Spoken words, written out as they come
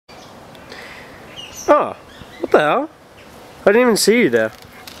Oh, what the hell? I didn't even see you there.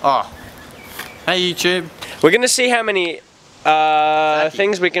 Oh. Hey YouTube. We're gonna see how many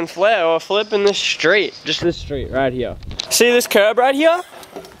things we can flare or flip in this street. Just this street right here. See this curb right here?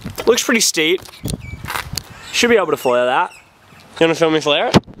 Looks pretty steep. Should be able to flare that. You wanna film me flare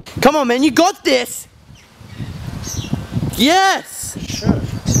it? Come on man, you got this! Yes! Sure.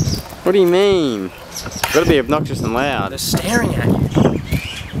 What do you mean? Gotta be obnoxious and loud. They're staring at you.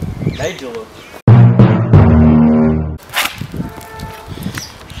 They do.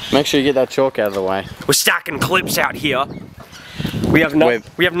 Make sure you get that chalk out of the way. We're stacking clips out here. We have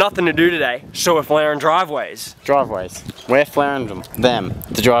nothing to do today, so we're flaring driveways. Driveways. We're flaring them.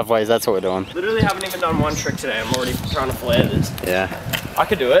 The driveways, that's what we're doing. Literally haven't even done one trick today. I'm already trying to flare this. Yeah. I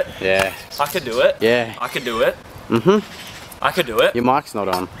could do it. Yeah. I could do it. Yeah. I could do it. Mm-hmm. I could do it. Your mic's not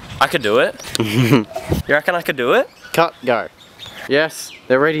on. I could do it. You reckon I could do it? Cut, go. Yes,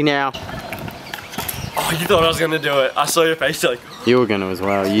 they're ready now. Oh, you thought I was gonna do it. I saw your face like... You were gonna as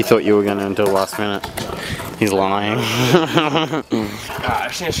well. You thought you were gonna until the last minute. He's lying. Alright, I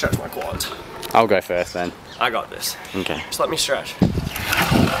just need to stretch my quads. I'll go first then. I got this. Okay. Just let me stretch.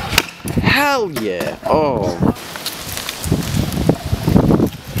 Hell yeah. Oh.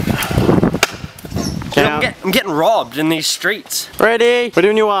 Dude, I'm getting robbed in these streets. Ready? Ready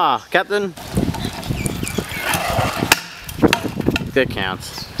when you are, Captain. That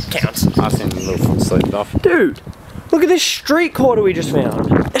counts. Counts. I've seen a little foot slipped off. Dude, look at this street corner we just found.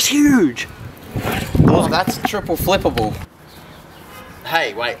 It's huge. Oh, that's triple flippable.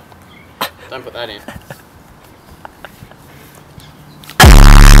 Hey, wait. Don't put that in.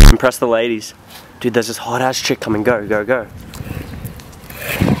 Impress the ladies. Dude, there's this hot ass chick coming. Go, go, go.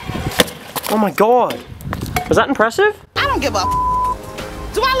 Oh my god. Was that impressive? I don't give a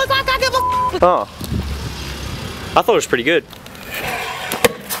Do I look like I give a Oh. I thought it was pretty good.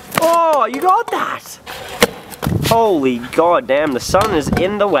 Oh, you got that! Holy goddamn, the sun is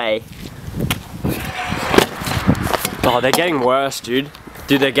in the way. Oh, they're getting worse, dude.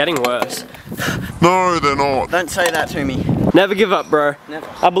 Dude, they're getting worse. No, they're not. Don't say that to me. Never give up, bro. Never.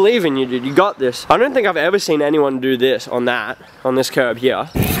 I believe in you, dude. You got this. I don't think I've ever seen anyone do this on this curb here.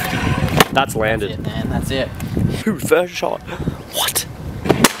 That's landed. That's it, man. That's it. Who first shot? What?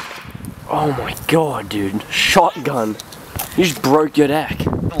 Oh my god, dude. Shotgun. You just broke your neck.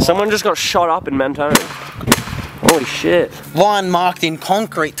 Someone just got shot up in Mentone. Holy shit. One marked in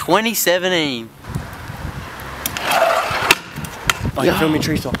concrete, 2017. Oh, you filmed me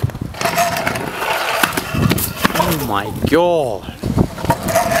tree top. Oh my god.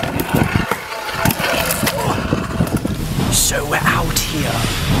 So we're out here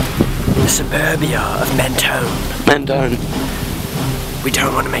in the suburbia of Mentone. Mentone. We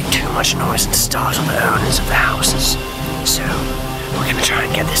don't want to make too much noise and startle the owners of the houses. So we're gonna try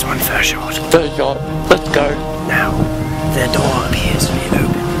and get this one first shot. First shot. Let's go. Now, their door appears to be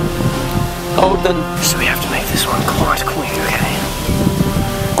open. Hold them. So we have to make this one quite quick, okay?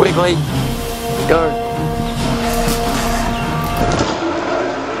 Quickly. Go.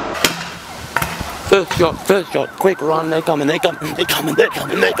 First shot. Quick run. They're coming. They're coming. They're coming. They're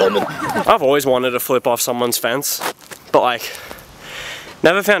coming. They're coming. I've always wanted to flip off someone's fence, but like,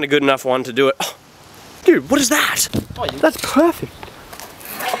 never found a good enough one to do it. Oh, dude, what is that? Oh, that's perfect.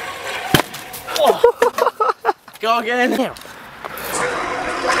 Oh. Go again. Now.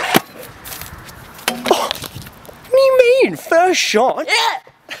 Oh, what do you mean? First shot? Yeah.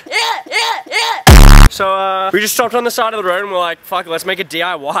 So we just stopped on the side of the road and we're like, fuck, let's make it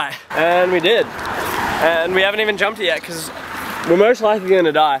DIY. And we did. And we haven't even jumped it yet because we're most likely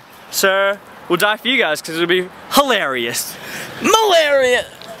gonna die. So we'll die for you guys because it'll be hilarious. Malaria.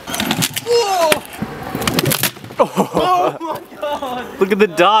 Oh. Oh my god. Look at the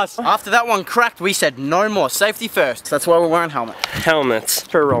dust. After that one cracked, we said no more. Safety first. That's why we're wearing helmets. Helmets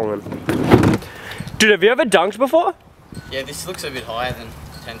for rolling. Dude, have you ever dunked before? Yeah, this looks a bit higher than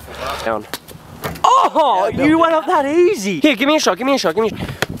 10 foot up. Down. Oh, yeah, you went up that easy. Here, give me a shot, give me a shot, give me a shot.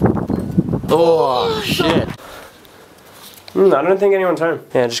 Oh, shit. I don't think anyone's home.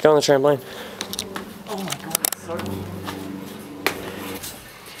 Yeah, just go on the trampoline. Oh my god, it's so cool.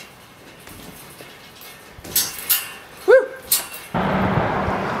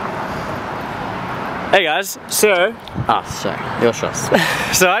 Hey guys, so... Your shots.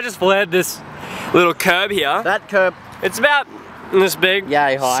 So I just flared this little curb here. That curb. It's about this big.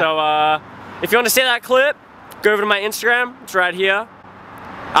 Yay high. So if you want to see that clip, go over to my Instagram. It's right here.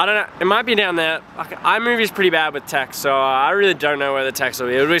 I don't know, it might be down there. iMovie's pretty bad with text, so I really don't know where the text will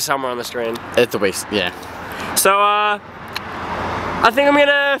be. It'll be somewhere on the screen. It's a waste, yeah. So I think I'm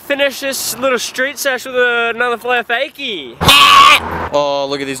gonna finish this little street sesh with another flare fakie. Oh,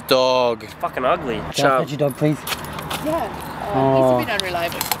 look at this dog. It's fucking ugly. Can I pet your dog, please? Yeah. Oh. He's a bit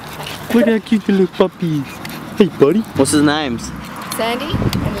unreliable. Look how cute the little puppies. Hey, buddy. What's his names? Sandy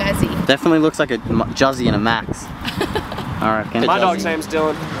and Lazzy. Definitely looks like a Juzzy and a Max. I reckon. My dog's name's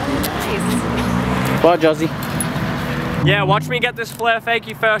Dylan. Nice. Bye, Juzzy. Yeah, watch me get this flare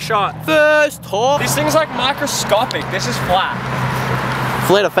fakie first shot. First hop. This thing's like microscopic. This is flat.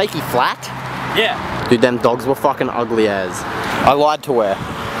 Flare a fakie flat? Yeah. Dude, them dogs were fucking ugly as. I lied to her.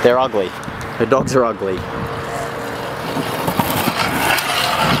 They're ugly. The dogs are ugly.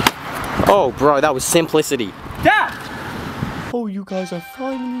 Oh, bro, that was simplicity. Dad! Oh, you guys are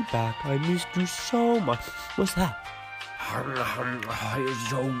finally back. I missed you so much. What's that? It's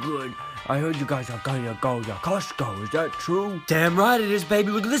so good. I heard you guys are gonna go to Costco. Is that true? Damn right it is,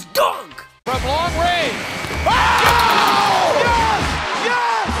 baby. Look at this dunk! From long range.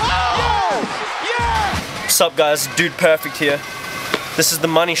 What's up, guys? Dude Perfect here. This is the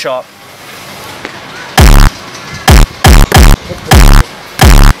money shop.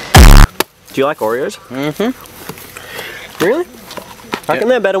 Do you like Oreos? Mm-hmm. Really? How come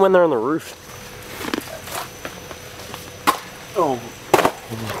they're better when they're on the roof?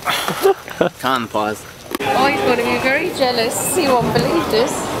 Can't pause. Oh, he's going to be very jealous. He won't believe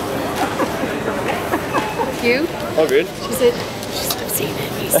this. You? Oh, good. She said, she's never seen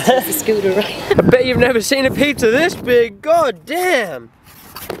it. He's a scooter, right? I bet you've never seen a pizza this big. God damn.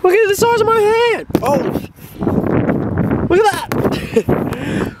 Look at the size of my hand. Oh. Look at that.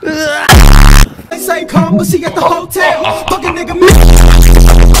 They say come, but she at the hotel. Fucking nigga.